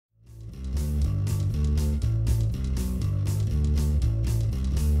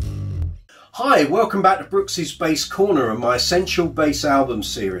Hi, welcome back to Brooksy's Bass Corner and my Essential Bass Albums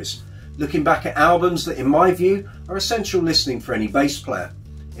series, looking back at albums that in my view are essential listening for any bass player.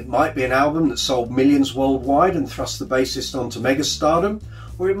 It might be an album that sold millions worldwide and thrust the bassist onto megastardom,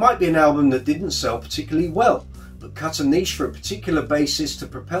 or it might be an album that didn't sell particularly well, but cut a niche for a particular bassist to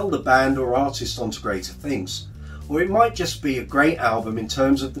propel the band or artist onto greater things. Or it might just be a great album in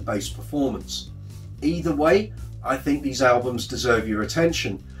terms of the bass performance. Either way, I think these albums deserve your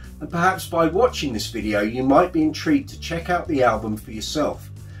attention. And perhaps by watching this video you might be intrigued to check out the album for yourself.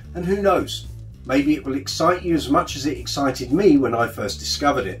 And who knows, maybe it will excite you as much as it excited me when I first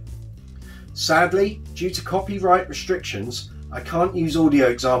discovered it. Sadly, due to copyright restrictions, I can't use audio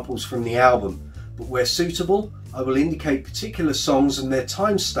examples from the album, but where suitable, I will indicate particular songs and their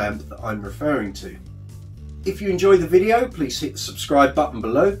timestamp that I'm referring to. If you enjoy the video, please hit the subscribe button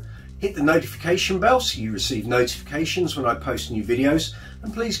below. Hit the notification bell so you receive notifications when I post new videos,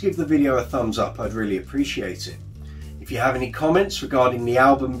 and please give the video a thumbs up, I'd really appreciate it. If you have any comments regarding the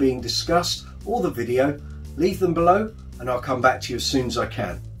album being discussed or the video, leave them below and I'll come back to you as soon as I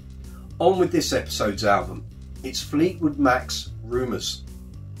can. On with this episode's album. It's Fleetwood Mac's Rumours.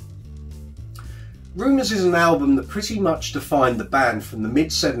 Rumours is an album that pretty much defined the band from the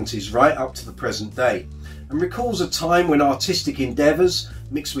mid-70s right up to the present day, and recalls a time when artistic endeavours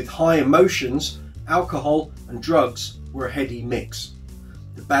mixed with high emotions, alcohol and drugs were a heady mix.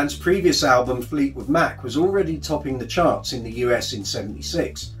 The band's previous album, Fleetwood Mac, was already topping the charts in the US in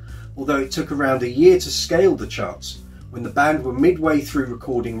 '76, although it took around a year to scale the charts, when the band were midway through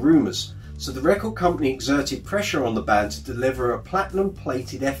recording Rumours, so the record company exerted pressure on the band to deliver a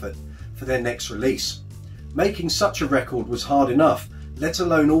platinum-plated effort for their next release. Making such a record was hard enough, let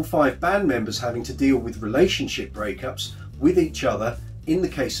alone all 5 band members having to deal with relationship breakups with each other in the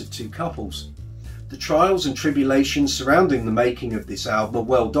case of 2 couples. The trials and tribulations surrounding the making of this album are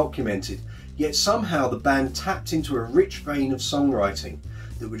well documented, yet somehow the band tapped into a rich vein of songwriting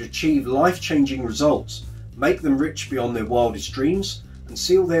that would achieve life-changing results, make them rich beyond their wildest dreams, and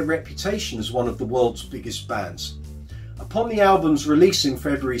seal their reputation as one of the world's biggest bands. Upon the album's release in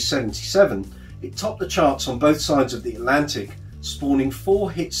February '77, it topped the charts on both sides of the Atlantic, spawning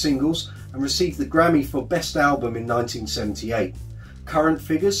 4 hit singles and received the Grammy for Best Album in 1978. Current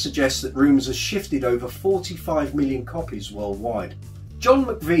figures suggest that Rumours has shifted over 45 million copies worldwide. John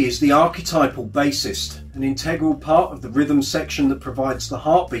McVie is the archetypal bassist, an integral part of the rhythm section that provides the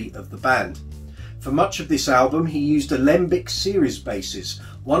heartbeat of the band. For much of this album he used alembic series basses,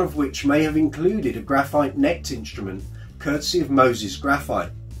 one of which may have included a graphite necked instrument, courtesy of Moses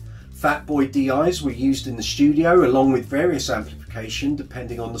Graphite. Fatboy DIs were used in the studio along with various amplification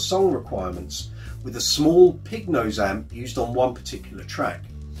depending on the song requirements, with a small pig nose amp used on one particular track.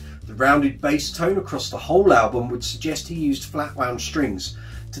 The rounded bass tone across the whole album would suggest he used flat wound strings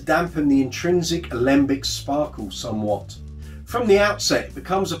to dampen the intrinsic alembic sparkle somewhat. From the outset it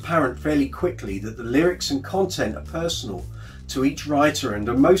becomes apparent fairly quickly that the lyrics and content are personal to each writer and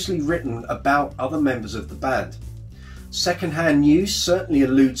are mostly written about other members of the band. Second-hand news certainly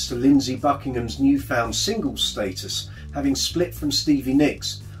alludes to Lindsey Buckingham's newfound singles status, having split from Stevie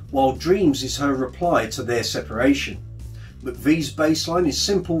Nicks, while Dreams is her reply to their separation. McVie's bassline is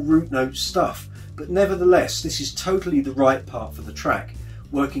simple root note stuff, but nevertheless this is totally the right part for the track,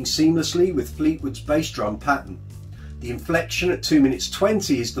 working seamlessly with Fleetwood's bass drum pattern. The inflection at 2 minutes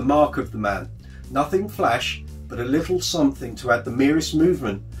 20 is the mark of the man. Nothing flash, but a little something to add the merest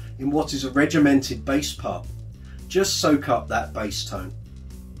movement in what is a regimented bass part. Just soak up that bass tone.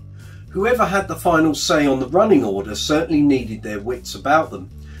 Whoever had the final say on the running order certainly needed their wits about them,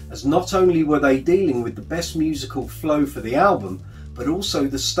 as not only were they dealing with the best musical flow for the album, but also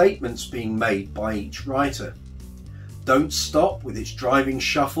the statements being made by each writer. Don't Stop, with its driving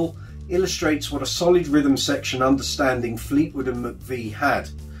shuffle, illustrates what a solid rhythm section understanding Fleetwood and McVie had,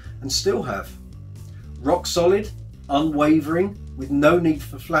 and still have. Rock solid, unwavering, with no need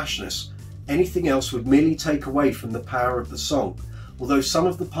for flashness. Anything else would merely take away from the power of the song, although some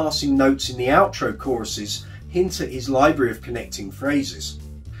of the passing notes in the outro choruses hint at his library of connecting phrases.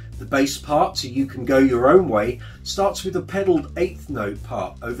 The bass part to You Can Go Your Own Way starts with a pedalled 8th note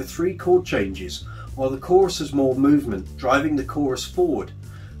part over 3 chord changes, while the chorus has more movement, driving the chorus forward,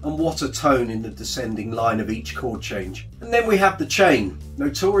 and what a tone in the descending line of each chord change. And then we have The Chain.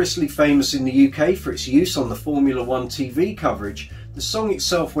 Notoriously famous in the UK for its use on the Formula 1 TV coverage, the song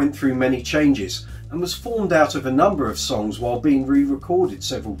itself went through many changes and was formed out of a number of songs while being re-recorded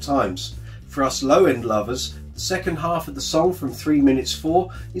several times. For us low-end lovers, the second half of the song from 3 minutes 4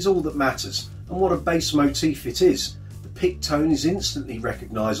 is all that matters, and what a bass motif it is. The pick tone is instantly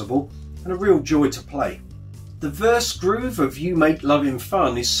recognisable and a real joy to play. The verse groove of You Make Lovin'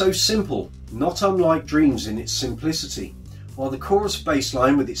 Fun is so simple, not unlike Dreams in its simplicity, while the chorus bass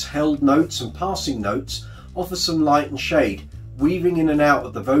line with its held notes and passing notes offers some light and shade, weaving in and out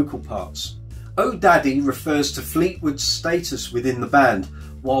of the vocal parts. Oh Daddy refers to Fleetwood's status within the band,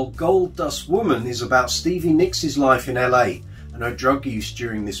 while Gold Dust Woman is about Stevie Nicks' life in LA and her drug use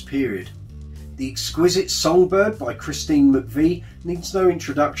during this period. The exquisite Songbird by Christine McVie needs no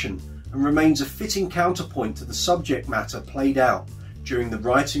introduction and remains a fitting counterpoint to the subject matter played out during the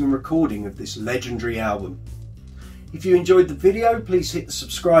writing and recording of this legendary album. If you enjoyed the video, please hit the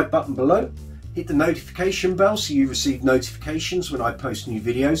subscribe button below, hit the notification bell so you receive notifications when I post new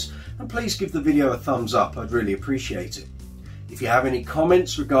videos, and please give the video a thumbs up, I'd really appreciate it. If you have any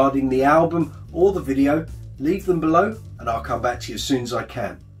comments regarding the album or the video, leave them below and I'll come back to you as soon as I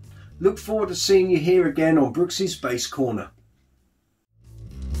can. Look forward to seeing you here again on Brooksy's Bass Corner.